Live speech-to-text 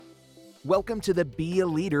Welcome to the Be a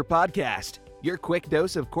Leader podcast, your quick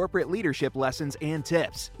dose of corporate leadership lessons and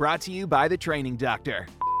tips, brought to you by the Training Doctor.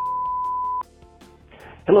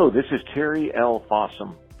 Hello, this is Terry L.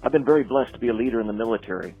 Fossum. I've been very blessed to be a leader in the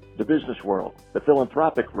military, the business world, the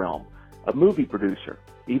philanthropic realm, a movie producer,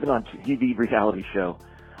 even on TV reality show.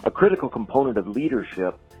 A critical component of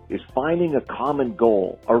leadership is finding a common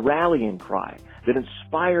goal, a rallying cry that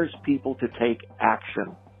inspires people to take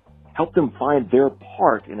action. Help them find their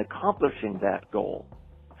part in accomplishing that goal.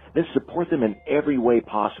 Then support them in every way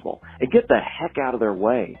possible and get the heck out of their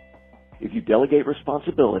way. If you delegate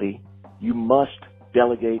responsibility, you must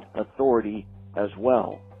delegate authority as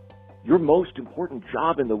well. Your most important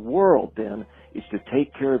job in the world, then, is to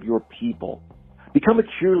take care of your people. Become a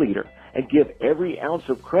cheerleader and give every ounce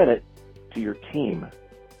of credit to your team.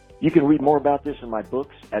 You can read more about this in my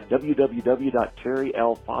books at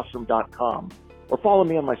www.terrylfossum.com or follow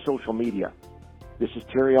me on my social media. This is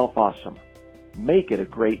Terry L. Fossum. Make it a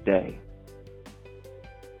great day.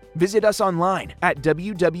 Visit us online at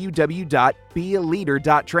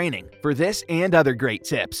www.bealeader.training for this and other great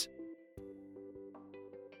tips.